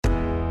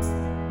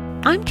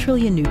I'm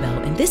Trillia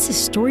Newbell, and this is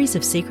Stories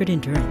of Sacred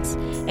Endurance,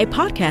 a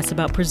podcast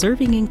about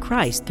persevering in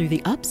Christ through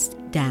the ups,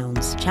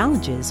 downs,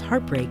 challenges,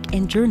 heartbreak,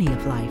 and journey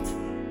of life.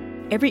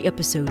 Every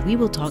episode, we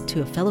will talk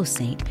to a fellow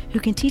saint who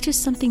can teach us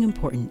something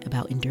important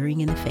about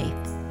enduring in the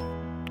faith.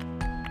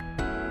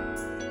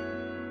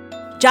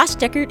 Josh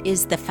Deckard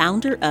is the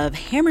founder of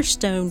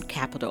Hammerstone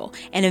Capital,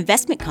 an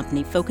investment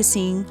company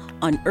focusing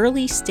on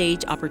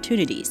early-stage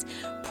opportunities.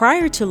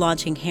 Prior to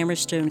launching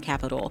Hammerstone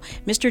Capital,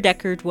 Mr.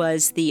 Deckard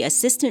was the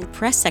assistant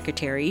press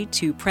secretary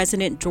to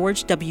President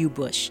George W.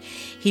 Bush.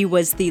 He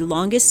was the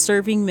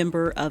longest-serving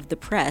member of the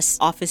press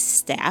office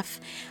staff,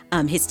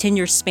 his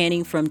tenure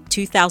spanning from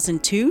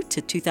 2002 to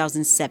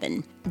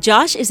 2007.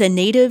 Josh is a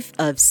native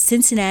of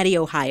Cincinnati,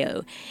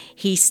 Ohio.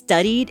 He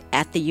studied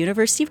at the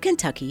University of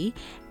Kentucky,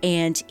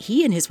 and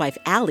he and his wife,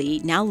 Allie,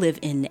 now live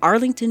in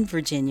Arlington,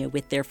 Virginia,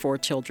 with their 4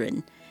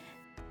 children.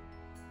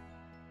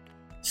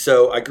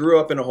 So I grew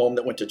up in a home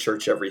that went to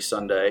church every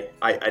Sunday.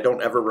 I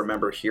don't ever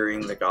remember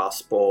hearing the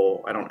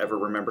gospel. I don't ever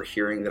remember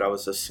hearing that I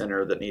was a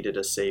sinner that needed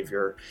a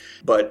savior.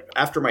 But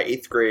after my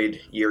 8th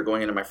grade year,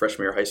 going into my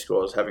freshman year of high school,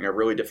 I was having a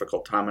really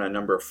difficult time on a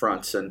number of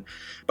fronts. And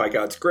by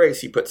God's grace,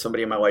 he put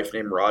somebody in my life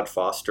named Rod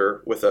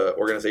Foster with an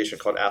organization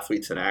called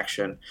Athletes in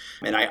Action.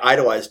 And I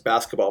idolized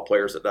basketball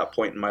players at that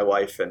point in my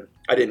life. And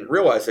I didn't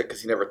realize it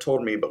because he never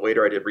told me. But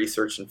later I did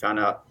research and found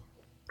out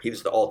he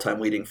was the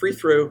all-time leading free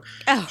throw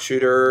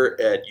shooter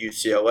at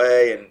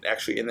UCLA and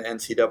actually in the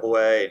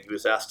NCAA. And he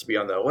was asked to be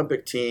on the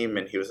Olympic team,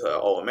 and he was an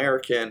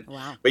All-American.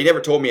 Wow. But he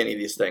never told me any of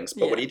these things.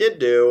 But what he did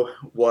do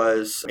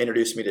was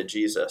introduce me to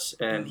Jesus.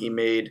 And he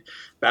made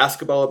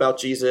basketball about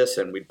Jesus,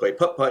 and we'd play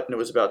putt-putt, and it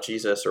was about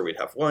Jesus. Or we'd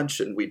have lunch,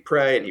 and we'd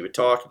pray, and he would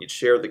talk, and he'd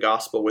share the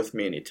gospel with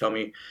me, and he'd tell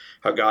me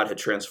how God had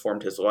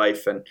transformed his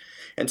life.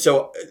 And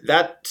so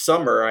that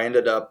summer, I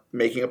ended up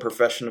making a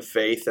profession of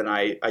faith, and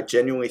I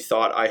genuinely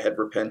thought I had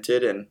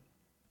repented and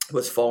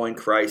was following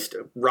Christ.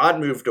 Rod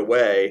moved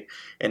away,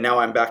 and now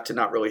I'm back to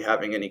not really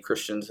having any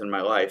Christians in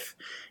my life.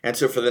 And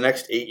so for the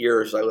next 8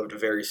 years, I lived a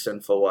very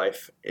sinful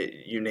life.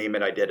 You name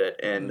it, I did it.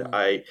 And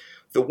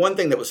the one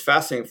thing that was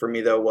fascinating for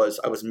me, though,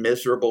 was I was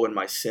miserable in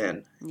my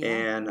sin. Yeah.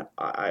 And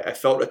I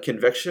felt a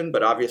conviction,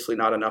 but obviously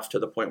not enough to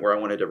the point where I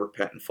wanted to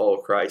repent and follow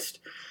Christ.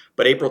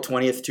 But April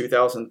 20th,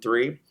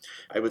 2003,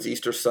 it was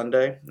Easter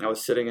Sunday. I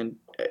was sitting in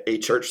a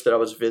church that I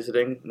was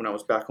visiting when I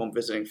was back home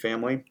visiting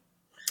family.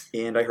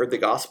 And I heard the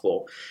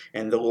gospel,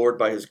 and the Lord,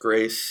 by his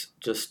grace,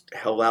 just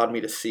allowed me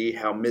to see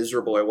how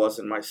miserable I was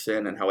in my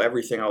sin and how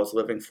everything I was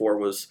living for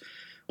was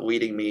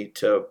leading me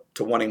to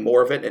wanting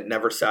more of it, and it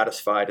never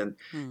satisfied. And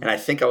I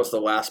think I was the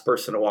last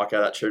person to walk out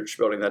of that church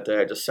building that day.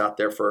 I just sat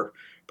there for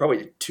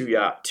probably 2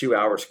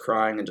 hours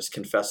crying and just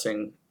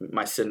confessing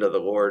my sin to the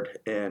Lord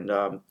and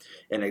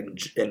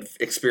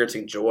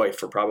experiencing joy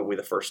for probably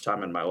the first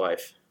time in my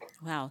life.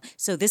 Wow.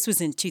 So this was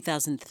in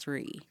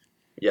 2003.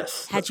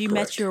 Yes. Had you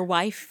met your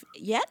wife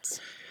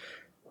yet?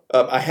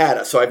 I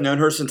had. So I've known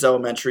her since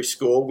elementary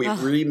school. We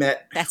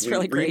re-met. That's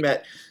really great.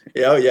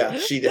 Oh, yeah.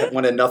 She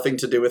wanted nothing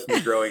to do with me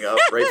growing up,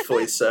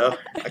 rightfully so.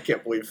 I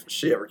can't believe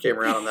she ever came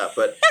around on that.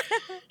 But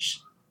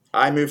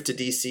I moved to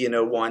D.C. in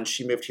 2001.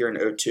 She moved here in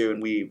 2002,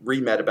 and we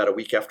re-met about a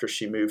week after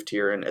she moved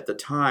here. And at the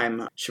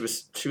time, she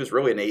was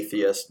really an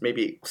atheist,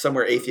 maybe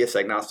somewhere atheist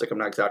agnostic.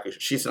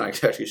 She's not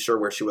exactly sure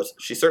where she was.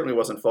 She certainly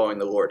wasn't following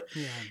the Lord.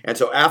 Yeah. And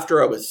so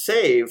after I was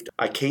saved,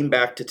 I came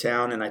back to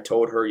town and I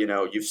told her,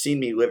 you've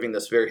seen me living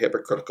this very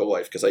hypocritical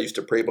life, because I used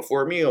to pray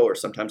before a meal, or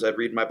sometimes I'd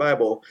read my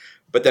Bible,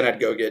 but then I'd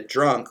go get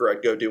drunk or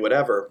I'd go do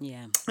whatever.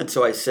 Yeah. And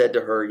so I said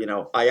to her,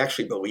 I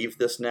actually believe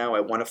this now.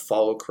 I want to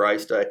follow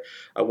Christ.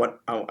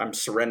 I'm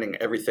surrendering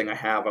everything I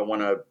have. I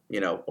want to,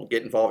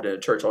 get involved in a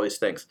church, all these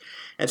things.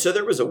 And so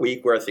there was a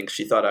week where I think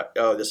she thought,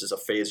 this is a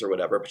phase or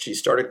whatever, but she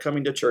started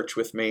coming to church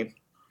with me.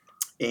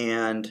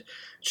 And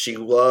she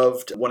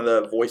loved one of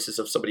the voices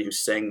of somebody who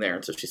sang there.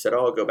 And so she said,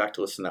 I'll go back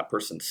to listen to that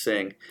person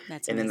sing.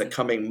 That's amazing. And in the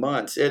coming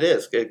months, it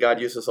is.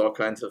 God uses all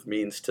kinds of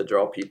means to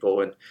draw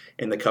people. And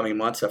in the coming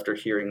months, after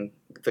hearing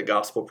the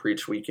gospel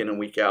preached week in and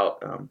week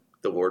out,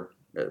 the Lord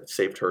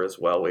saved her as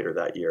well later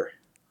that year.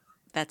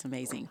 That's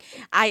amazing.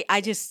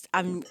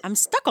 I'm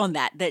stuck on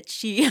that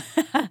she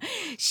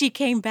she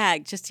came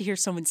back just to hear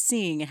someone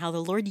sing and how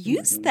the Lord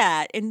used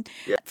that. And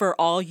for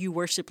all you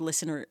worship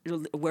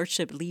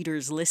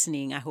leaders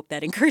listening, I hope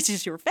that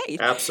encourages your faith.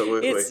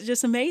 Absolutely. It's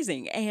just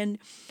amazing. And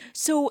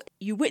so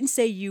you wouldn't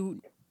say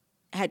you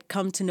had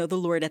come to know the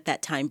Lord at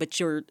that time, but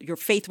your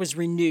faith was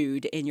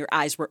renewed and your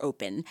eyes were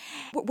open.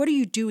 What are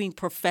you doing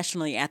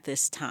professionally at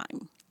this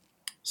time?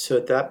 So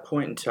at that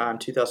point in time,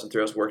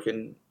 2003, I was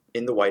working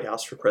in the White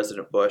House for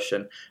President Bush,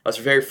 and I was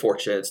very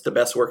fortunate. It's the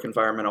best work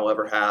environment I'll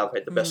ever have. I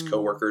had the best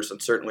coworkers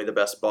and certainly the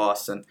best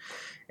boss,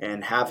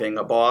 and having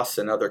a boss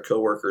and other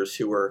coworkers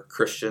who were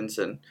Christians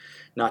and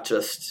not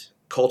just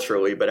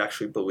culturally, but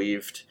actually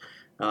believed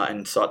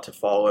and sought to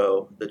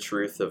follow the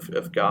truth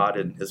of God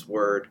and his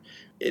word.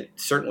 It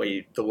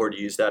certainly, the Lord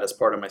used that as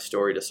part of my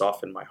story to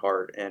soften my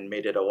heart and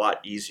made it a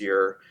lot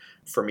easier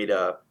for me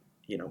to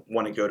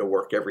want to go to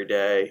work every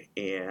day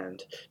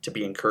and to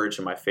be encouraged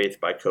in my faith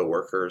by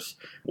coworkers.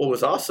 What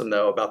was awesome,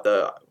 though, about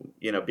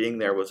being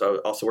there was I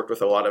also worked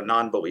with a lot of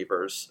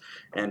non-believers,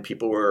 and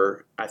people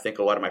were, I think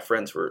a lot of my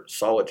friends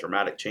saw a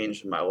dramatic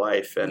change in my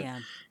life, and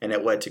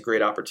it led to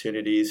great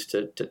opportunities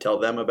to tell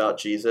them about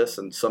Jesus,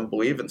 and some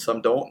believe and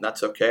some don't, and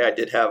that's okay. I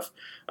did have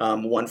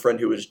one friend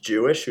who was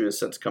Jewish who has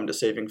since come to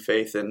saving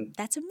faith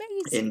that's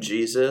amazing. In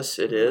Jesus.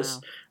 It is.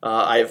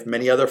 I have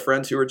many other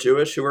friends who are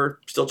Jewish who are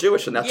still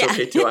Jewish, and that's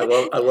okay too.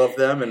 I love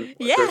them, and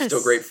they're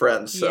still great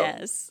friends. So.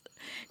 Yes.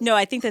 No,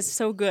 I think that's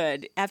so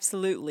good.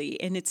 Absolutely.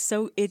 And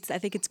I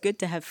think it's good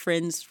to have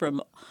friends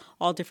from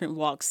all different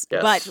walks.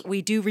 Yes. But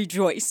we do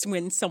rejoice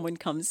when someone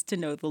comes to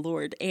know the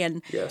Lord.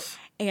 And yes.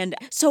 And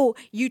so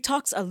you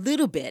talked a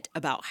little bit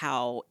about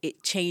how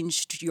it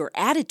changed your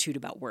attitude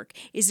about work.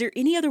 Is there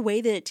any other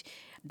way that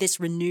this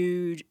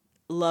renewed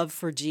love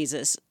for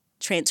Jesus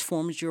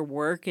transformed your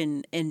work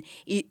and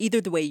either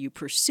the way you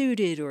pursued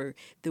it or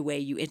the way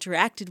you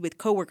interacted with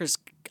coworkers?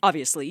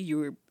 Obviously,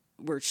 you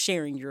were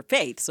sharing your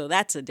faith, so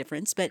that's a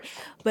difference. But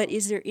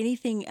is there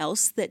anything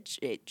else that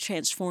it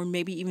transformed?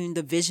 Maybe even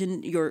the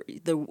vision,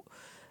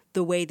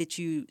 the way that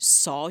you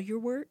saw your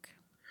work.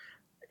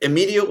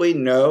 Immediately,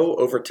 no.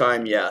 Over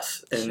time,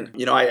 yes. And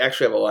Sure. I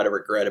actually have a lot of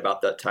regret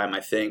about that time.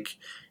 I think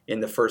in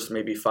the first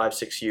maybe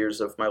 5-6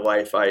 years of my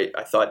life, I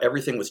thought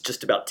everything was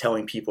just about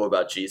telling people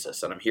about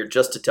Jesus, and I'm here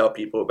just to tell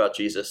people about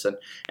Jesus. And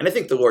I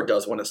think the Lord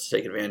does want us to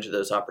take advantage of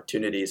those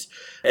opportunities.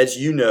 As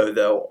you know,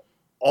 though,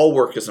 all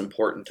work is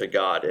important to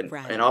God,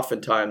 and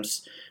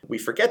oftentimes we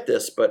forget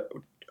this, but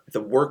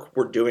the work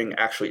we're doing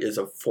actually is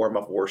a form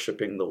of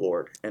worshiping the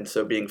Lord, and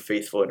so being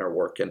faithful in our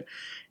work. And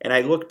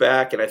I look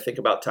back and I think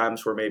about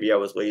times where maybe I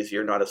was lazy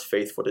or not as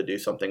faithful to do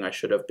something I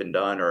should have been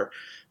done, or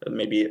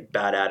maybe a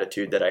bad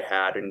attitude that I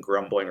had and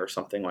grumbling or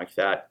something like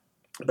that.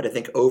 But I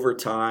think over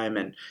time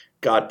and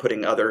God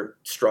putting other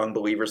strong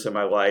believers in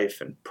my life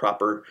and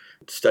proper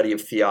study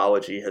of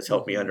theology has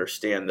helped me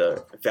understand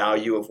the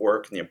value of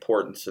work and the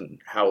importance and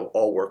how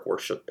all work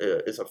worship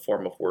is a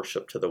form of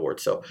worship to the Lord.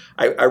 So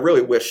I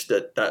really wish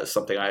that is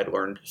something I had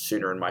learned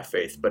sooner in my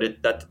faith, but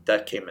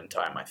that came in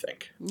time, I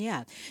think.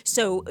 Yeah.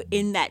 So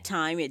in that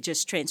time, it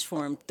just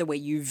transformed the way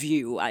you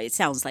view. It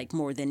sounds like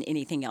more than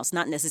anything else,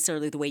 not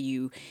necessarily the way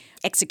you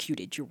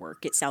executed your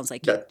work. It sounds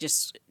like it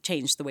just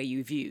changed the way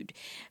you viewed.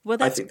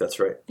 Well, I think that's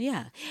right.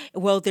 Yeah.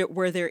 Well,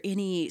 were there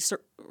any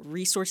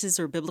resources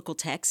or biblical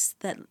texts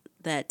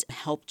that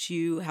helped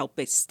you help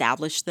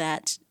establish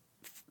that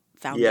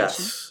foundation?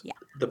 Yes. Yeah.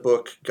 The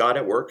book God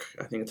at Work,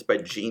 I think it's by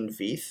Gene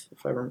Veith,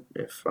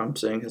 if I'm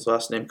saying his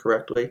last name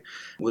correctly,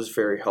 was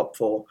very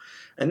helpful.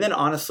 And then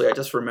honestly, I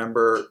just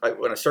remember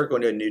when I started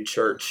going to a new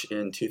church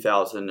in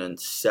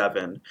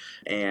 2007,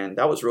 and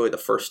that was really the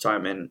first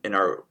time in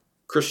our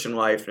Christian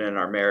life and in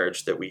our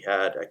marriage that we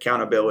had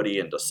accountability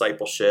and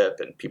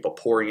discipleship and people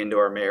pouring into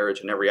our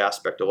marriage and every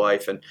aspect of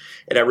life. And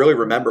I really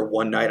remember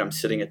one night I'm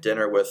sitting at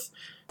dinner with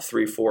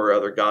 3-4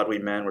 other godly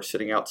men. We're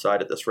sitting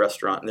outside at this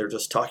restaurant, and they're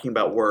just talking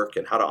about work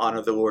and how to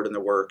honor the Lord in the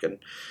work and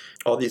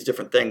all these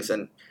different things.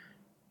 And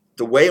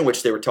the way in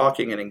which they were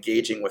talking and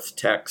engaging with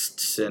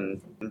texts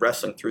and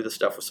wrestling through the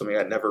stuff was something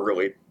I'd never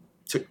really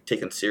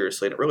taken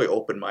seriously. And it really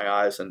opened my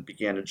eyes and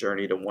began a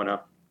journey to want to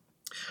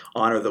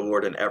honor the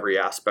Lord in every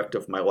aspect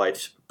of my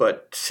life,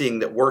 but seeing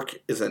that work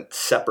isn't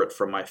separate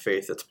from my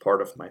faith, it's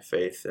part of my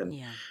faith.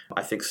 And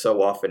I think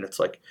so often it's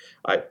like,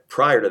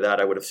 prior to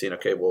that, I would have seen,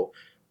 okay, well,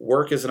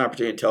 work is an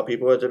opportunity to tell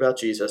people about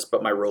Jesus,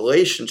 but my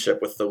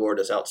relationship with the Lord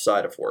is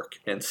outside of work.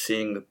 And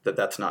seeing that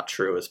that's not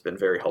true has been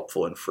very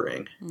helpful and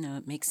freeing. No,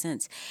 it makes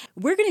sense.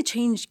 We're going to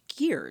change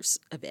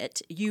gears a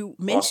bit. You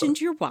mentioned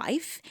your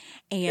wife,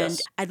 and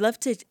I'd love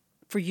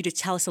for you to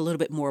tell us a little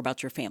bit more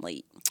about your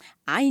family.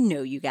 I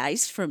know you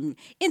guys from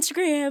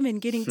Instagram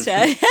and getting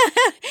to,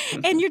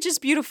 and you're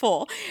just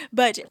beautiful.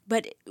 But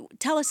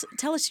tell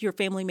us your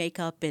family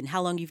makeup and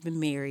how long you've been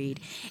married,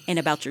 and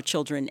about your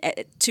children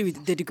to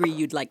the degree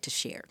you'd like to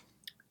share.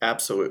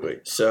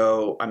 Absolutely.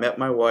 So I met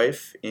my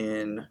wife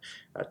in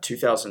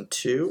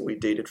 2002. We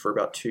dated for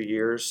about 2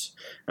 years.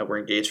 We're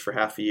engaged for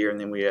half a year, and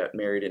then we got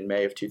married in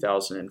May of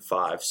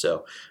 2005.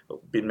 So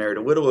we've been married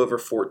a little over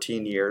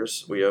 14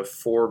 years. We have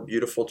 4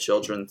 beautiful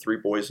children, 3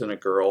 boys and a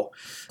girl.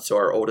 So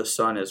our oldest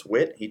son is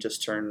Whit. He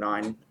just turned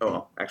 9.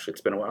 Oh, actually,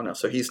 it's been a while now.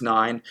 So he's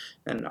 9.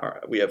 And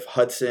we have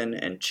Hudson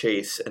and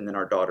Chase, and then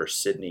our daughter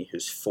Sydney,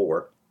 who's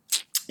 4.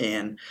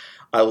 And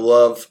I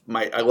love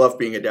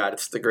being a dad.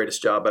 It's the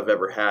greatest job I've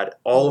ever had.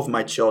 All of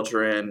my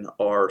children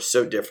are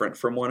so different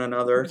from one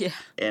another. Yeah.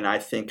 And I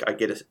think I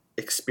get to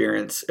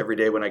experience every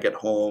day when I get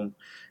home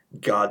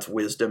God's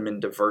wisdom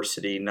and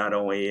diversity, not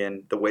only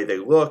in the way they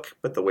look,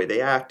 but the way they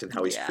act and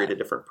how he's created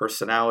different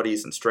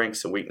personalities and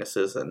strengths and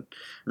weaknesses. And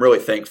I'm really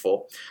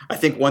thankful. I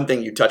think one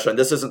thing you touched on,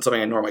 this isn't something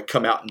I normally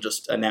come out and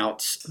just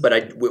announce,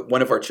 but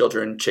one of our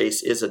children,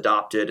 Chase, is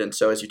adopted. And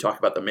so as you talk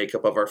about the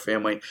makeup of our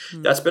family,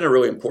 that's been a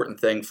really important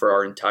thing for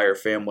our entire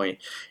family.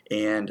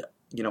 And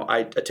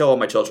I tell all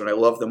my children I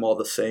love them all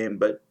the same,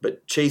 but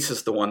Chase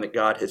is the one that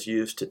God has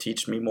used to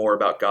teach me more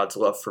about God's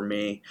love for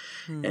me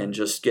and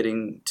just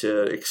getting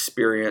to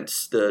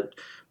experience the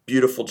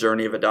beautiful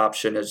journey of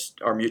adoption, as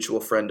our mutual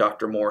friend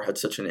Dr. Moore had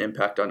such an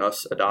impact on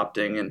us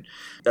adopting, and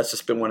that's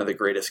just been one of the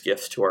greatest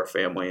gifts to our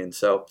family. And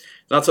so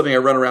it's not something I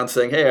run around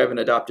saying, hey, I have an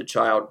adopted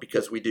child,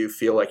 because we do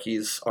feel like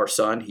he's our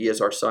son. He is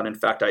our son. In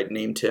fact, I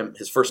named him,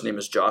 his first name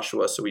is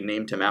Joshua, so we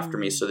named him after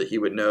me so that he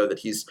would know that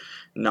he's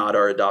not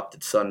our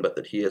adopted son, but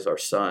that he is our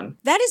son.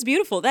 That is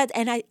beautiful.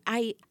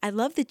 I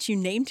love that you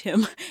named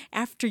him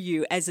after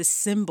you as a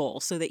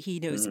symbol, so that he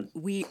knows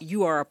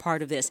you are a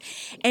part of this.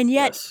 And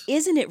yet,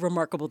 isn't it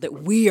remarkable that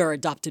we are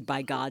adopted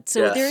by God?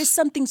 So there is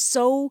something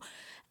so,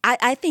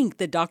 I think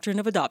the doctrine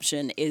of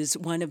adoption is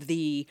one of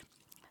the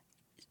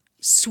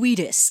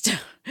sweetest,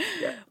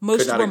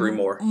 most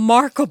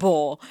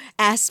remarkable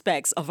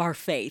aspects of our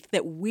faith,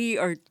 that we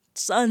are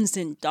sons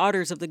and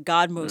daughters of the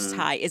God Most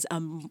High is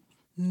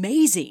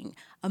amazing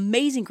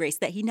grace,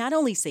 that he not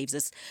only saves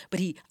us, but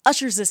he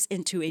ushers us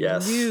into a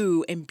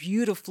new and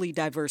beautifully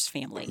diverse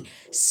family.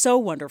 So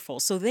wonderful.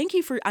 So thank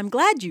you I'm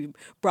glad you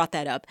brought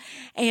that up.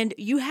 And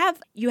you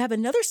have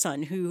another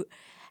son who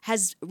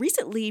has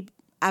recently,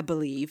 I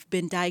believe,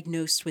 been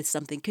diagnosed with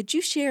something. Could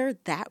you share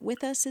that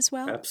with us as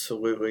well?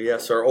 Absolutely,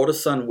 yes. Our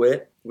oldest son,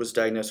 Whit, was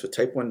diagnosed with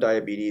type 1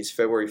 diabetes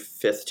February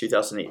 5th,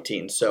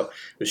 2018. So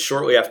it was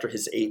shortly after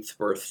his 8th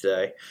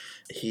birthday.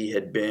 He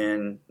had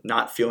been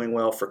not feeling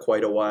well for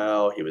quite a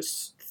while. He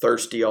was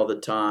thirsty all the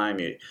time.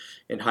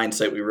 In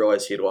hindsight, we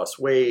realized he had lost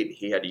weight.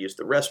 He had to use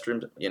the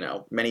restroom,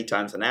 many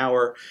times an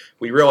hour.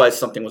 We realized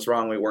something was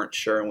wrong. We weren't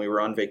sure, and we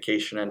were on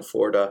vacation in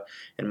Florida.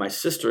 And my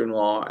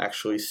sister-in-law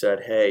actually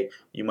said, hey,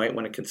 you might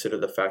want to consider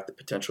the fact that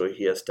potentially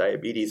he has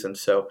diabetes. And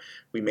so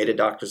we made a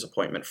doctor's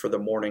appointment for the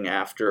morning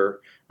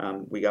after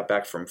we got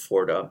back from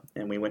Florida.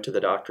 And we went to the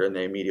doctor, and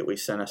they immediately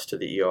sent us to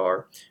the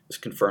ER. It was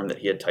confirmed that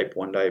he had type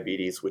 1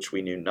 diabetes, which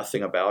we knew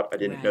nothing about. I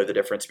didn't know the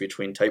difference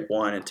between type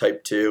 1 and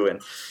type 2.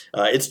 And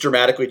it's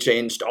dramatically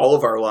changed all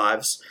of our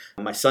lives.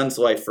 My son's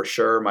life for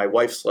sure, my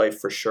wife's life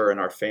for sure, and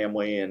our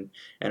family and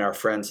our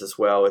friends as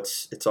well.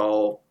 It's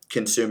all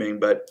consuming,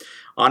 but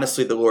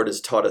honestly, the Lord has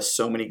taught us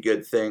so many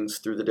good things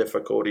through the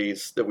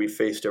difficulties that we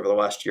faced over the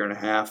last year and a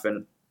half.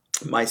 And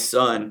my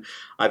son,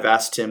 I've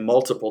asked him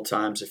multiple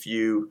times, if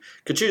you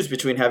could choose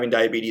between having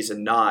diabetes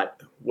and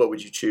not, what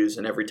would you choose?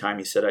 And every time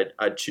he said,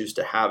 I'd choose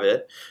to have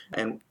it.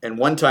 And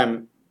one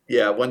time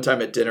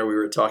at dinner we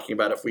were talking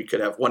about if we could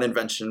have one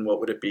invention, what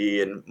would it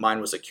be? And mine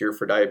was a cure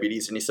for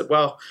diabetes. And he said,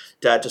 well,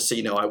 Dad, just so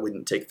you know, I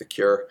wouldn't take the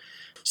cure.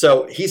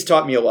 So he's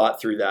taught me a lot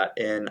through that.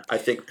 And I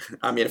think,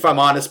 if I'm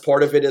honest,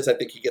 part of it is I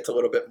think he gets a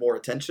little bit more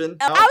attention.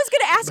 I was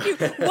going to ask you,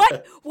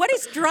 what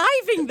is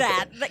driving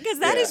that? Because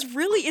that is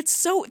really,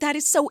 that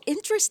is so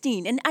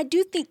interesting. And I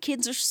do think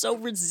kids are so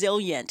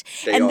resilient.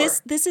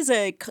 This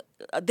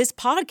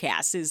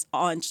podcast is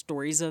on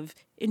stories of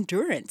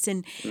endurance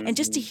and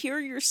just to hear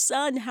your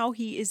son, how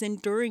he is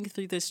enduring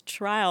through this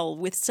trial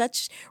with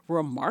such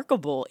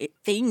remarkable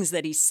things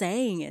that he's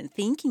saying and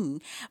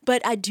thinking.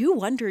 But I do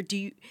wonder,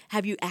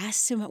 have you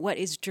asked him what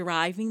is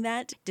driving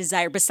that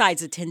desire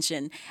besides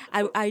attention?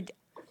 I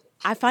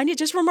find it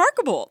just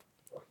remarkable.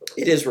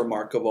 It is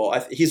remarkable.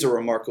 He's a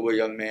remarkable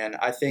young man.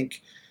 I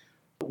think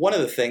one of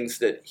the things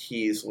that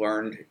he's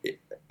learned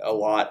a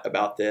lot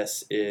about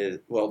this is,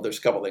 there's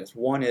a couple things.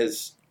 One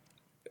is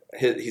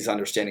he's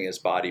understanding his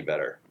body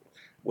better.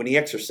 When he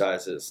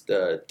exercises,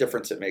 the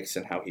difference it makes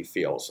in how he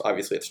feels.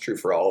 Obviously, it's true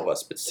for all of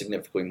us, but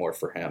significantly more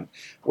for him.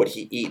 What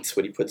he eats,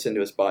 what he puts into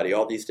his body,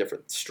 all these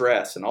different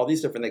stress and all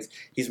these different things.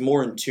 He's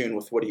more in tune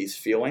with what he's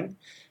feeling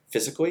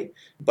physically,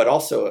 but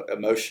also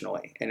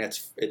emotionally. And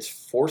it's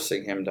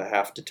forcing him to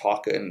have to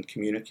talk and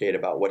communicate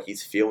about what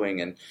he's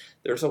feeling. And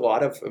there's a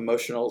lot of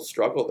emotional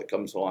struggle that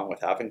comes along with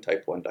having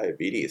type 1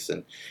 diabetes.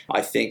 And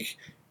I think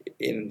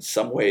in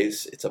some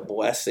ways, it's a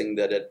blessing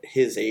that at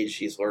his age,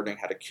 he's learning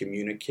how to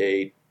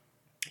communicate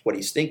what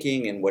he's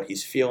thinking and what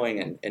he's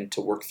feeling and to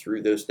work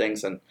through those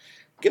things. And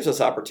gives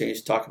us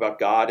opportunities to talk about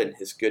God and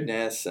his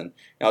goodness. And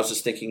I was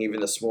just thinking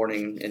even this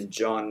morning in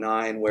John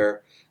 9,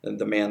 where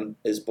the man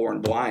is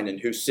born blind, and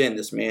who sinned,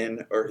 this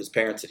man or his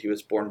parents, that he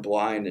was born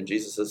blind? And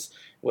Jesus says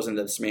it wasn't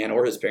this man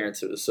or his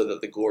parents, it was so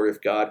that the glory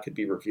of God could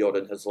be revealed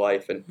in his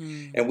life. And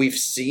we've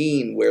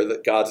seen where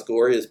God's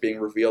glory is being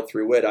revealed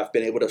through Whit. I've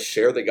been able to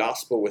share the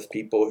gospel with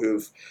people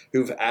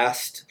who've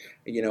asked,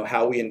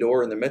 how we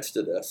endure in the midst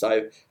of this.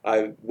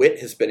 Whit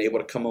has been able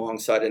to come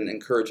alongside and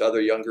encourage other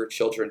younger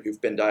children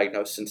who've been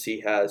diagnosed, since he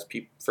has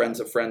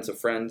friends of friends of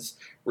friends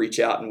reach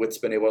out, and Whit's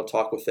been able to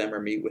talk with them or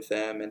meet with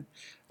them. And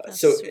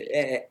so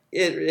it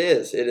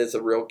is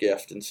a real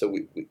gift. And so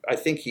I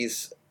think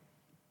he's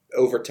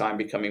over time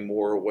becoming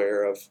more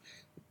aware of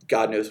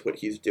God knows what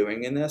he's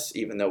doing in this,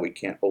 even though we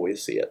can't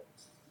always see it.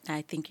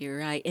 I think you're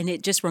right. And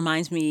it just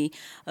reminds me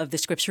of the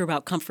scripture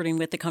about comforting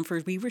with the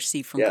comfort we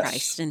receive from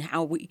Christ, and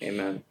how we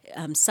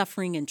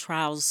suffering and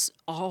trials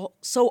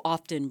so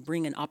often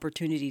bring an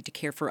opportunity to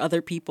care for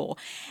other people.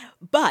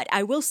 But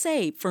I will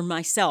say for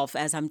myself,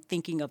 as I'm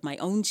thinking of my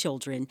own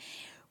children,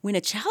 when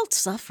a child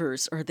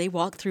suffers or they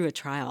walk through a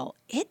trial,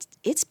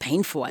 it's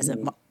painful as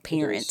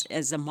parent,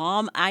 as a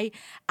mom, I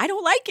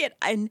don't like it.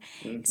 And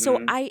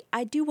so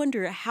I do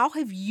wonder, how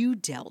have you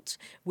dealt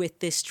with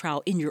this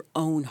trial in your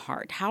own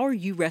heart? How are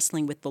you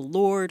wrestling with the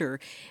Lord or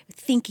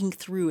thinking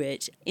through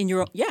it in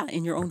your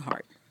own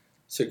heart?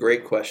 It's a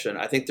great question.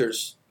 I think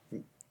this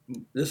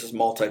is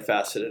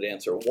multifaceted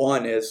answer.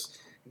 One is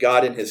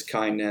God in his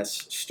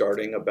kindness,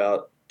 starting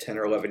about 10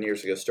 or 11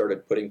 years ago,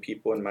 started putting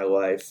people in my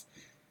life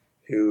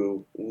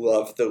who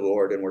loved the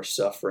Lord and were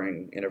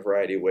suffering in a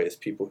variety of ways.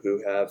 People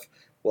who have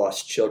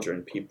lost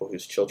children, people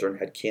whose children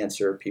had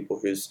cancer, people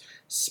whose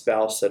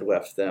spouse had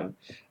left them,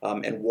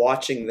 and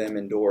watching them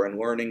endure and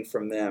learning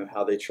from them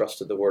how they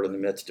trusted the Lord in the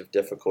midst of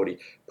difficulty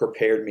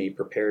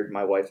prepared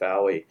my wife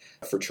Allie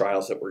for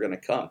trials that were going to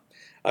come.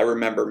 I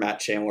remember Matt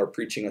Chandler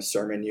preaching a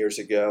sermon years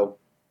ago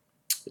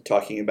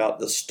talking about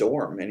the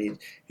storm, and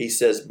he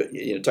says,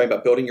 talking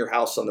about building your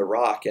house on the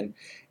rock, and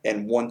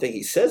one thing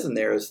he says in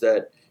there is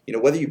that,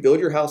 whether you build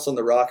your house on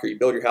the rock or you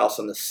build your house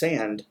on the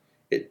sand,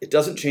 it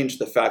doesn't change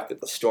the fact that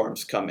the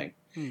storm's coming.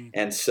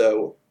 And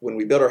so when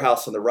we build our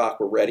house on the rock,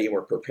 we're ready and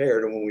we're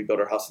prepared, and when we build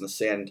our house on the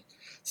sand,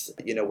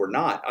 we're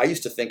not. I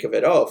used to think of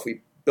it, if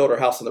we build our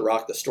house on the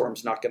rock, the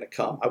storm's not going to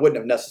come. I wouldn't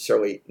have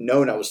necessarily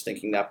known I was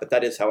thinking that, but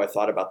that is how I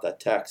thought about that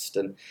text.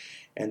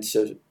 And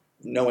so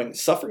knowing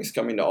suffering's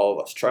coming to all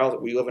of us, trials,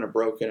 we live in a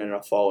broken and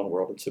a fallen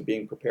world, and so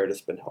being prepared has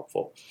been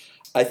helpful.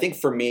 I think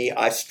for me,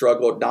 I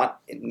struggled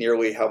not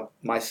nearly how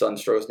my son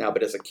struggles now,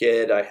 but as a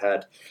kid, I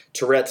had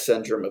Tourette's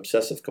syndrome,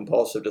 obsessive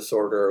compulsive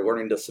disorder,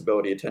 learning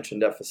disability, attention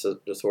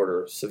deficit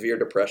disorder, severe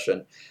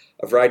depression,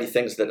 a variety of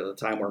things that at the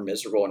time were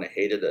miserable, and I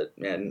hated it.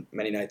 And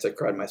many nights I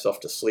cried myself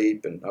to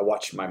sleep, and I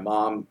watched my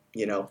mom,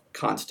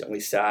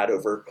 constantly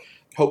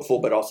hopeful,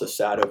 but also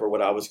sad over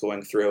what I was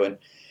going through.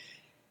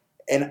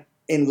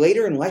 And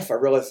later in life, I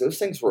realized those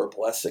things were a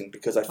blessing,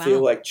 because I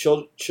feel like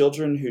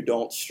children who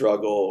don't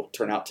struggle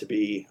turn out to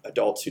be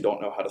adults who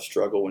don't know how to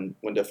struggle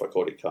when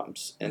difficulty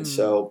comes. And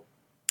so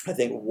I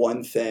think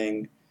one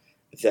thing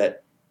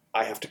that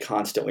I have to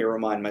constantly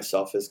remind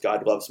myself is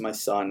God loves my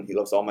son. He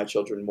loves all my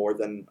children more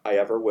than I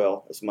ever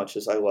will, as much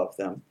as I love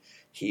them.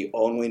 He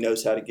only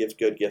knows how to give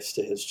good gifts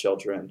to his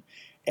children.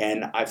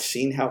 And I've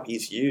seen how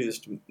he's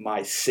used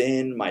my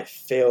sin, my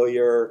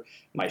failure,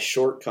 my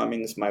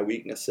shortcomings, my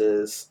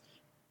weaknesses,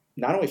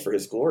 not only for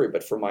his glory,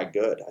 but for my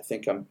good. I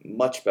think I'm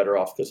much better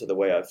off because of the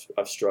way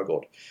I've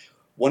struggled.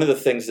 One of the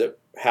things that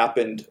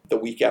happened the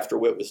week after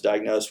Whit was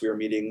diagnosed, we were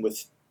meeting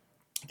with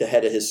the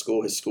head of his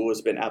school. His school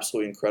has been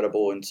absolutely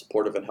incredible and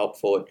supportive and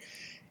helpful.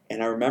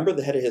 And I remember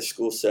the head of his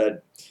school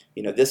said,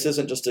 this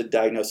isn't just a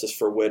diagnosis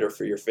for Whit or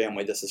for your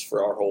family, this is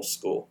for our whole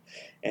school.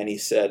 And he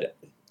said,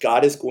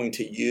 God is going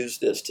to use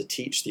this to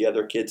teach the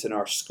other kids in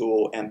our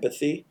school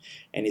empathy,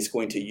 and he's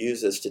going to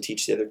use this to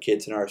teach the other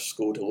kids in our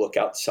school to look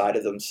outside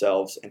of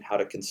themselves and how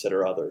to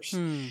consider others.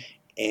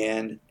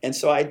 And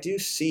so I do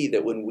see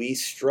that when we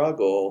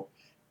struggle,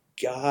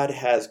 God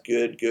has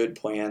good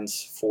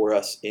plans for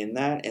us in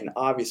that, and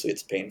obviously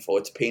it's painful.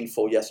 It's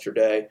painful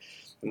yesterday.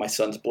 My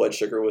son's blood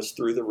sugar was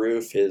through the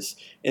roof. His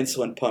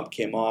insulin pump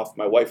came off.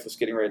 My wife was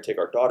getting ready to take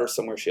our daughter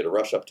somewhere. She had to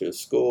rush up to his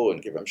school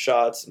and give him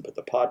shots and put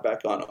the pod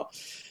back on.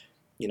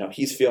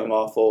 He's feeling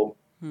awful,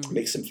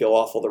 makes him feel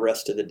awful the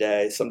rest of the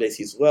day. Some days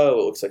he's low,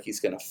 it looks like he's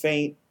going to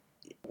faint.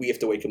 We have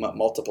to wake him up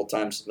multiple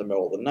times in the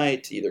middle of the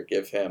night to either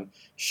give him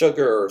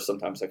sugar or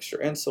sometimes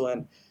extra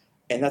insulin.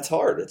 And that's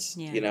hard.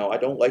 I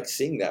don't like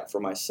seeing that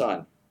for my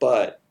son.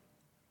 But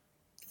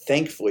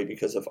thankfully,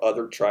 because of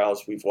other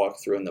trials we've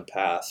walked through in the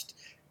past,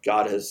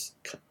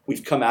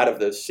 we've come out of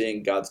those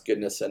seeing God's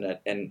goodness in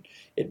it, and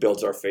it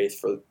builds our faith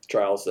for the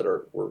trials that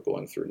we're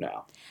going through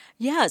now.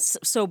 Yes.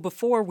 So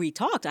before we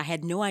talked, I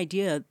had no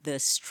idea the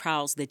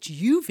trials that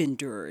you've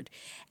endured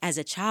as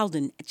a child.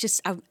 And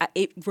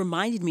it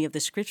reminded me of the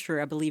scripture,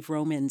 I believe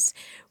Romans,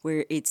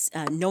 where it's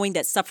knowing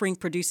that suffering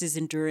produces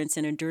endurance,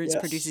 and endurance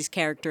produces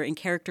character, and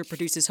character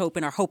produces hope,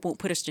 and our hope won't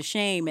put us to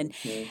shame.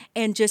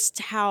 And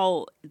just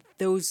how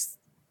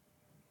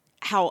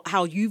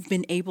you've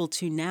been able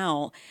to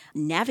now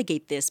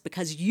navigate this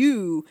because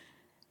you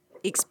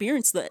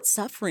experienced that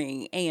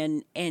suffering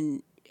and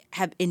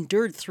have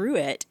endured through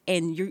it,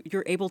 and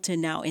you're able to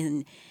now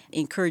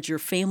encourage your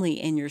family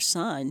and your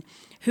son,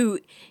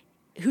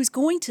 who's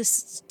going to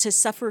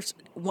suffer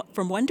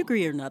from one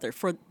degree or another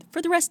for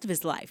the rest of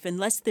his life,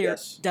 unless there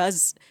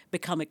does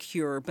become a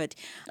cure. But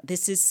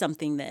this is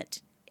something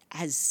that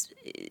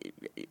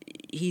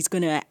he's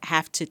going to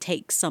have to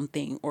take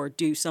something or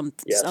do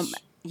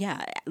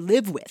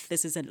live with.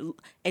 This is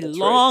a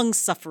long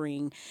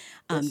suffering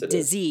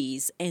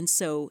disease, and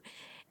so.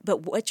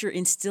 But what you're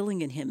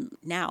instilling in him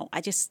now,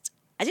 I just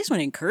want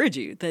to encourage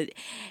you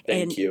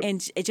Thank you.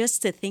 And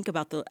just to think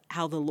about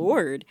how the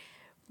Lord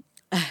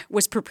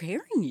was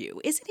preparing you.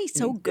 Isn't he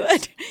so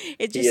good?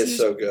 He is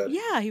so good.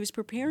 Yeah, he was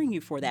preparing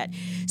you for that.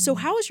 So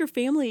how is your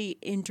family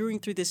enduring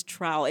through this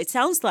trial? It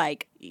sounds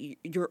like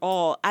you're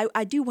all.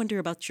 I do wonder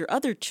about your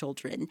other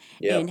children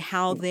and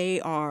how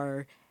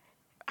they're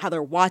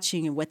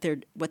watching and what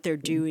they're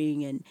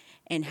doing,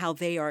 and how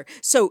they are.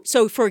 So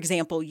for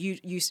example,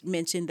 you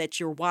mentioned that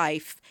your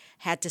wife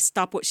had to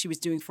stop what she was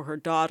doing for her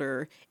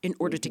daughter in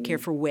order to care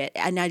for Whit.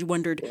 And I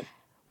wondered,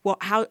 well,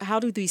 how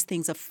do these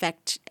things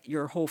affect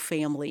your whole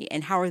family,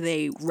 and how are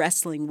they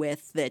wrestling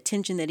with the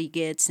attention that he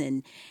gets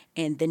and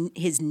then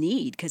his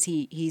need, because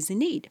he's in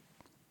need?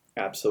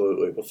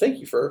 Absolutely. Well, thank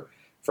you for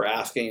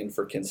asking and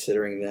for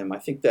considering them. I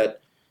think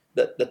that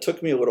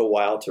took me a little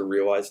while to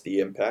realize the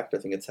impact I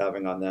think it's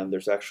having on them.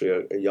 There's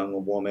actually a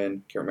young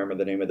woman, can't remember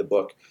the name of the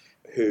book,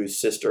 whose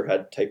sister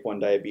had type 1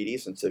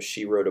 diabetes, and so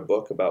she wrote a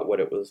book about what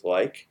it was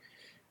like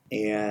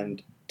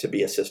and to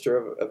be a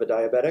sister of a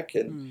diabetic.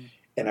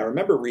 And I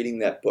remember reading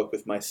that book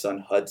with my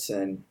son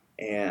Hudson,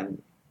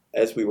 and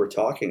as we were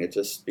talking, it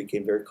just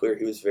became very clear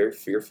he was very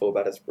fearful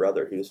about his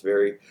brother. He was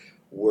very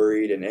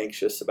worried and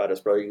anxious about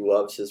his brother. He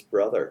loves his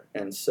brother.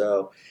 And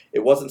so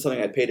it wasn't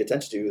something I paid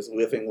attention to. He was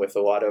living with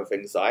a lot of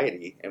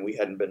anxiety, and we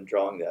hadn't been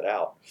drawing that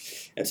out.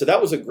 And so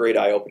that was a great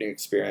eye-opening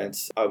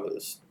experience. I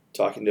was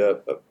talking to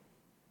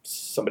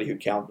somebody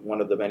one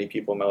of the many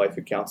people in my life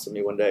who counseled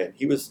me one day, and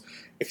he was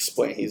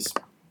explaining, he's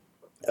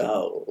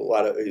a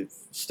lot of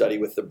study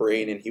with the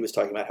brain, and he was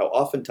talking about how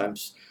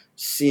oftentimes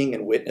seeing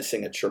and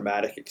witnessing a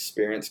traumatic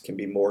experience can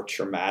be more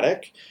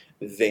traumatic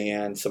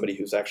than somebody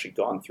who's actually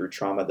gone through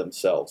trauma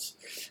themselves.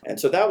 And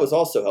so that was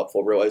also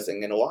helpful,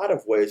 realizing in a lot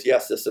of ways,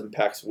 yes, this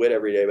impacts Whit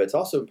every day, but it's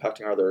also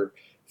impacting our other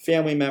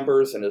family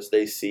members, and as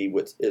they see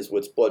Whit's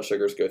blood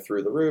sugars go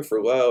through the roof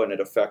or low, and it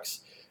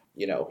affects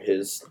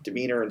his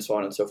demeanor and so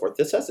on and so forth.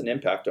 This has an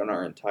impact on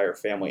our entire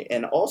family.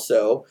 And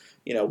also,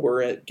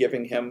 we're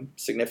giving him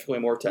significantly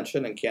more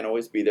attention and can't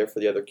always be there for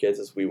the other kids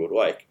as we would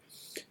like.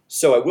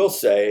 So I will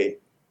say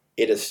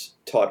it has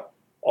taught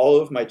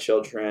all of my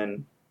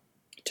children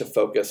to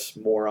focus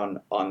more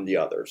on the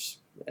others.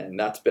 And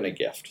that's been a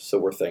gift. So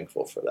we're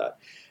thankful for that.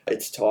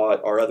 It's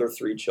taught our other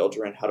 3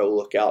 children how to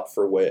look out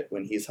for Whit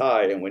when he's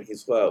high and when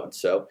he's low. And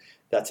so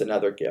that's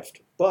another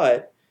gift.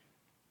 But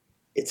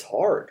it's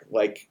hard.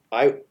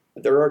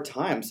 There are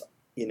times,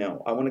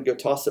 I want to go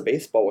toss a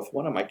baseball with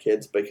one of my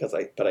kids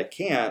but I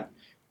can't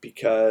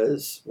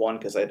because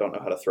I don't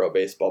know how to throw a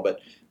baseball, but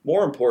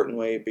more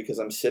importantly, because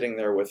I'm sitting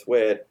there with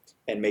Whit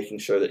and making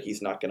sure that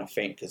he's not going to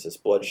faint because his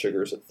blood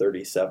sugar is at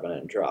 37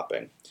 and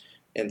dropping.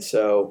 And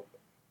so,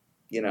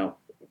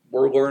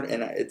 we're learning,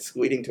 and it's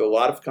leading to a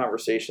lot of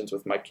conversations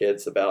with my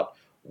kids about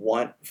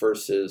want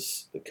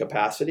versus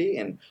capacity.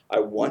 And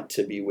I want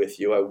to be with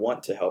you. I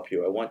want to help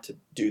you. I want to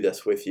do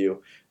this with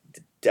you.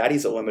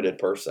 Daddy's a limited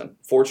person.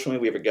 Fortunately,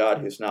 we have a God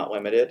who's not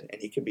limited,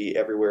 and he can be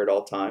everywhere at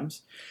all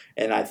times.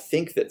 And I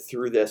think that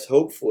through this,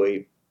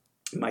 hopefully,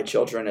 my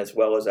children, as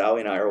well as Allie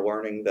and I, are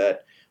learning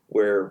that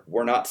where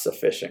we're not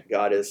sufficient,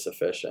 God is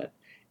sufficient.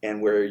 And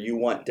where you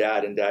want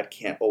Dad and Dad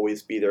can't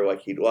always be there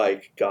like he'd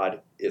like, God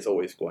is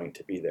always going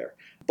to be there.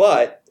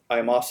 But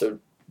I'm also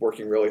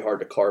working really hard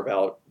to carve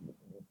out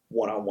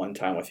one-on-one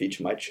time with each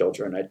of my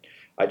children.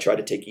 I try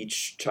to take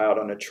each child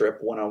on a trip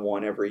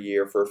one-on-one every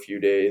year for a few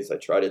days. I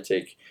try to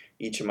take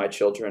each of my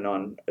children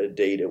on a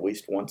date at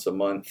least once a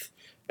month,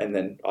 and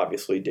then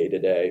obviously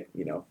day-to-day,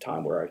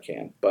 time where I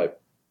can.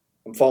 But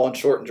I'm falling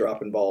short and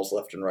dropping balls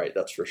left and right,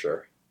 that's for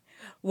sure.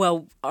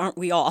 Well, aren't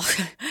we all? I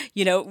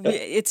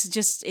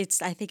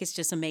think it's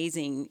just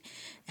amazing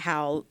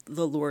how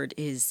the Lord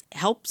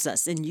helps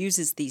us and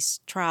uses these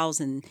trials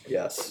and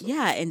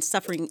and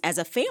suffering as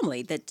a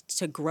family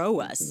to grow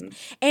us.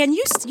 Mm-hmm. And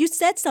you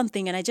said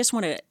something, and I just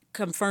want to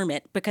confirm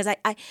it, because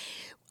I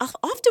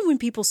often when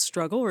people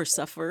struggle or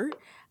suffer,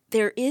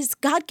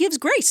 God gives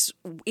grace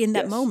in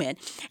that moment.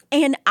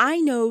 And I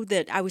know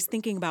that I was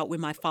thinking about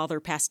when my father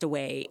passed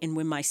away and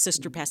when my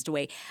sister passed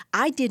away,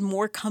 I did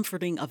more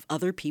comforting of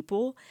other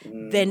people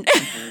than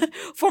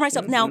for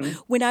myself. Now,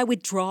 when I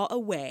would draw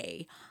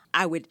away,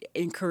 I would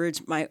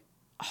encourage my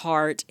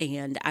heart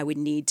and I would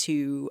need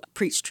to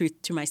preach truth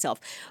to myself.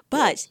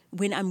 But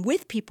when I'm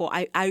with people,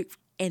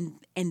 and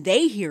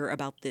they hear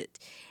about it,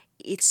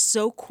 it's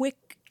so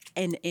quick.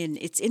 And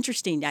it's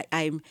interesting.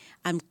 I'm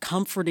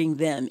comforting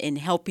them and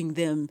helping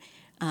them,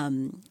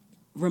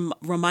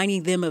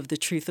 reminding them of the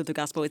truth of the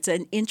gospel. It's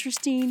an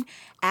interesting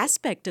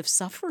aspect of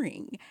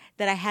suffering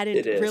that I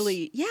hadn't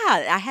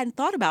I hadn't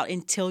thought about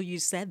until you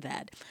said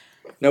that.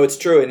 No, it's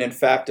true. And in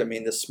fact,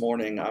 this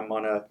morning I'm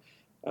on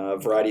a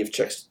variety of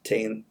text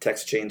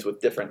chains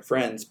with different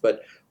friends,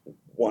 but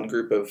one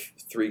group of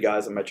 3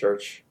 guys in my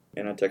church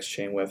in a text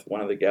chain with.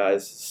 One of the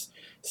guys'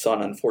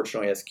 son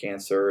unfortunately has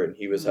cancer, and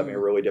he was having a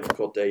really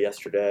difficult day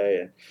yesterday,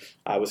 and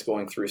I was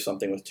going through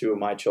something with 2 of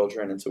my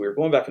children, and so we were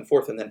going back and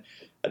forth. And then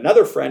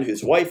another friend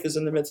whose wife is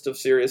in the midst of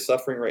serious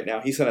suffering right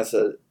now, he sent us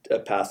a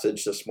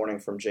passage this morning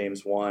from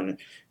James 1,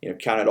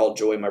 count it all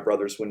joy, my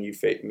brothers, when you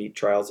meet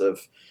trials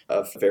of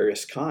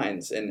various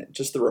kinds, and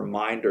just the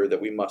reminder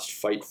that we must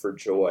fight for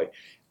joy.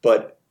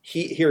 But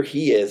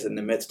he is in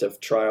the midst of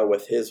trial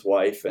with his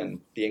wife and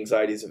the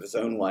anxieties of his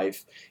own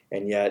life,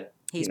 and yet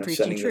he's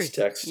sending truth. This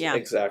text. Yeah.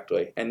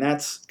 Exactly. And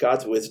that's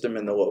God's wisdom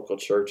in the local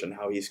church and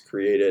how he's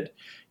created,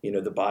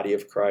 the body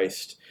of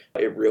Christ.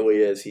 It really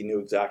is. He knew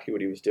exactly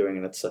what he was doing,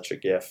 and it's such a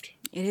gift.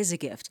 It is a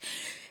gift.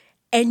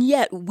 And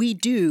yet we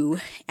do,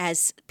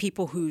 as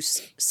people who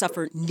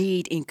suffer,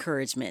 need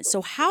encouragement.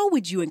 So how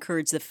would you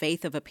encourage the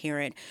faith of a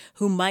parent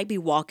who might be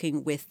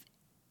walking with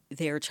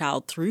their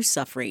child through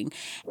suffering,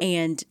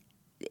 and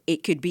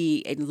it could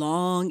be a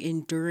long,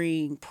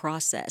 enduring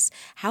process?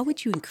 How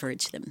would you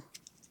encourage them?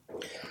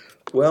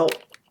 Well,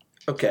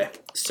 okay.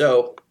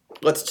 So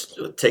let's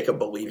take a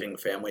believing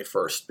family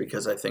first,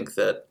 because I think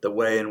that the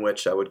way in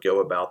which I would go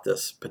about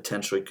this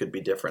potentially could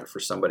be different for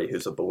somebody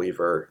who's a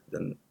believer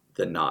than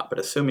not. But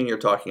assuming you're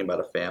talking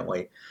about a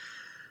family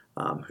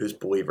who's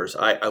believers,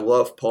 I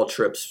love Paul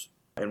Tripp's,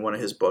 in one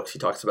of his books, he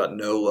talks about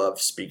know,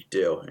 love, speak,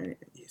 do. And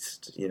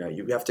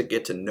you have to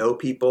get to know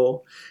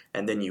people,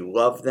 and then you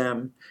love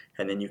them,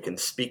 and then you can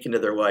speak into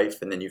their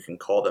life, and then you can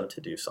call them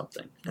to do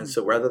something. And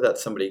so whether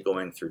that's somebody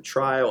going through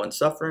trial and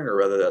suffering, or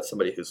whether that's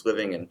somebody who's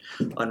living in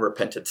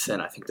unrepented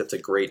sin, I think that's a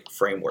great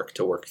framework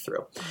to work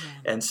through.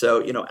 And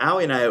so,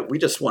 Allie and I, we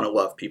just want to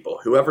love people.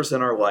 Whoever's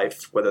in our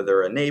life, whether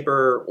they're a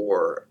neighbor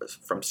or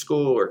from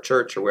school or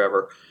church or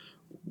wherever,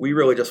 we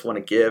really just want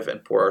to give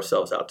and pour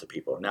ourselves out to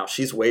people. Now,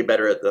 she's way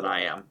better than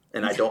I am,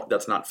 and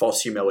that's not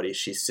false humility.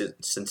 She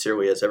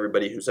sincerely, as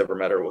everybody who's ever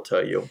met her will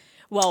tell you.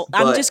 Well,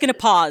 I'm just going to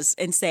pause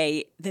and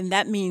say, then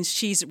that means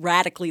she's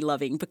radically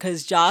loving,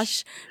 because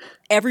Josh,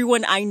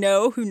 everyone I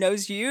know who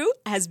knows you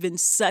has been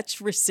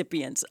such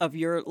recipients of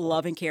your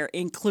love and care,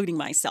 including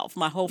myself,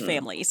 my whole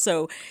family.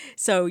 So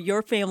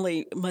your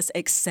family must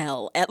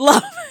excel at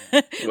love,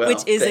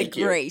 which is a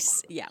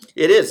grace. Yeah,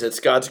 it is. It's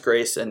God's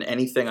grace, and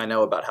anything I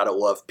know about how to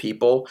love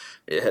people,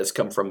 it has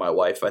come from my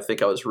wife. I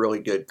think I was really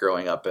good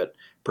growing up at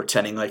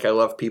pretending like I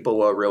love people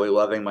while really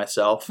loving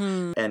myself.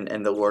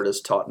 And the Lord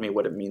has taught me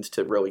what it means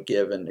to really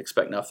give and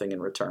expect nothing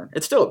in return.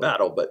 It's still a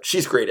battle, but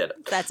she's great at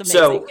it. That's amazing.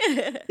 So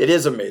it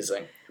is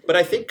amazing. But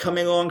I think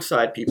coming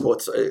alongside people,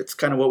 it's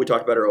kind of what we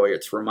talked about earlier.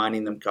 It's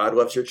reminding them God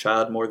loves your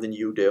child more than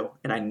you do,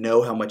 and I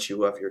know how much you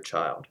love your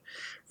child.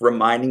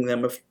 Reminding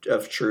them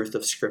of truth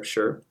of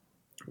Scripture.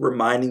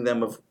 Reminding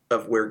them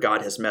of where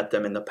God has met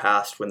them in the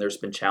past when there's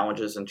been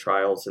challenges and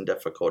trials and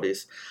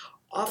difficulties.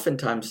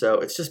 Oftentimes, though,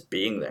 it's just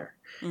being there.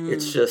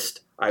 It's just,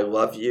 I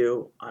love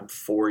you, I'm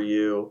for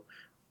you,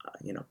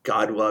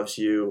 God loves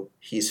you,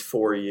 He's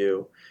for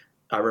you.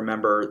 I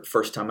remember the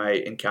first time I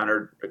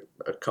encountered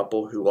a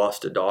couple who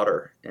lost a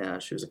daughter,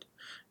 and she was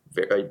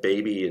a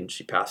baby, and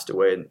she passed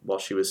away while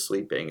she was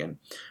sleeping. And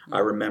I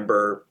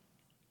remember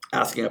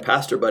asking a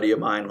pastor buddy of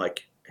mine,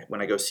 like,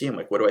 when I go see him,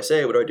 like, what do I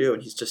say, what do I do?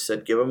 And he's just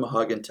said, give him a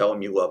hug and tell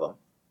him you love him.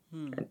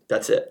 And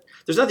that's it.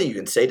 There's nothing you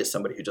can say to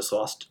somebody who just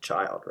lost a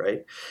child,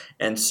 right?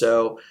 And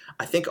so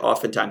I think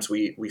oftentimes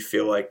we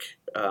feel like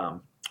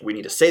we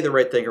need to say the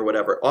right thing or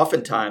whatever.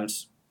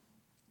 Oftentimes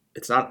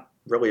it's not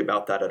really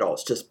about that at all.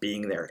 It's just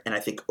being there. And I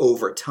think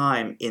over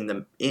time in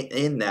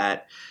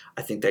that,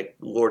 I think that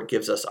Lord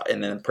gives us,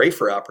 and then pray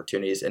for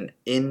opportunities. And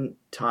in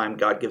time,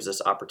 God gives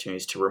us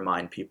opportunities to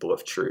remind people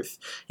of truth.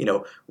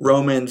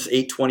 Romans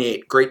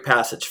 8:28, great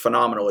passage,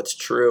 phenomenal. It's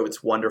true.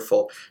 It's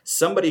wonderful.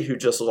 Somebody who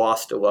just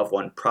lost a loved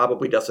one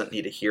probably doesn't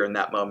need to hear in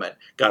that moment,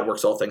 God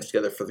works all things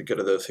together for the good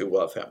of those who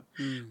love Him.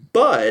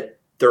 But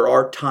there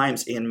are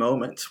times and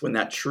moments when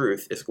that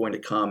truth is going to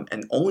come,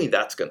 and only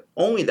that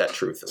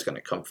truth is going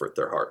to comfort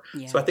their heart.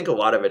 Yeah. So I think a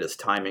lot of it is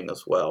timing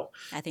as well.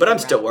 But I'm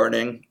still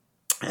learning.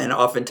 And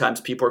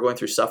oftentimes people are going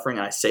through suffering,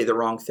 and I say the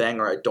wrong thing,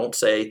 or I don't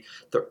say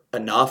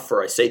enough,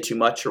 or I say too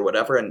much or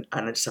whatever. And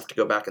I just have to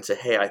go back and say,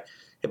 hey,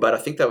 but I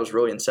think that was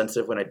really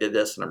insensitive when I did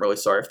this, and I'm really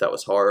sorry if that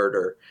was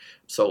hard.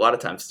 So a lot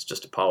of times it's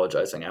just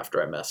apologizing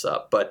after I mess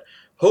up. But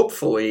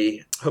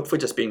hopefully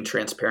just being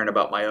transparent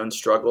about my own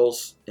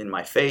struggles in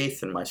my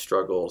faith and my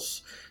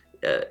struggles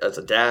as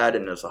a dad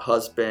and as a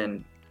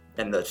husband,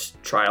 and the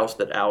trials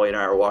that Allie and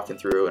I are walking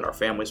through and our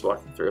family's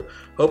walking through.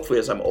 Hopefully,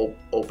 as I'm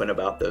open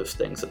about those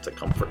things, it's a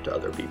comfort to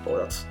other people.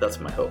 That's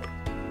my hope.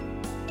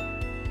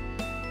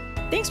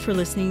 Thanks for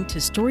listening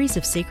to Stories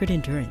of Sacred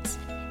Endurance.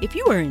 If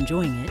you are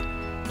enjoying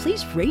it,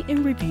 please rate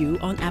and review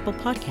on Apple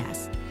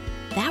Podcasts.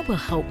 That will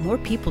help more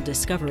people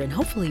discover and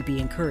hopefully be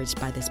encouraged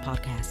by this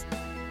podcast.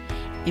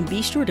 And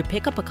be sure to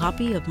pick up a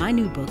copy of my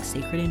new book,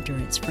 Sacred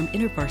Endurance, from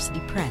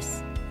InterVarsity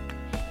Press.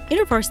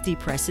 InterVarsity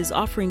Press is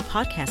offering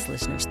podcast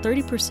listeners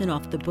 30%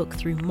 off the book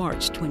through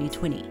March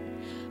 2020.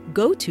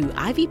 Go to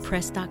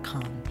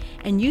ivpress.com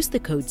and use the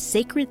code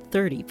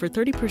SACRED30 for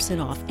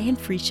 30% off and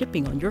free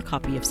shipping on your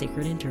copy of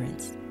Sacred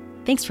Endurance.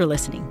 Thanks for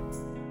listening.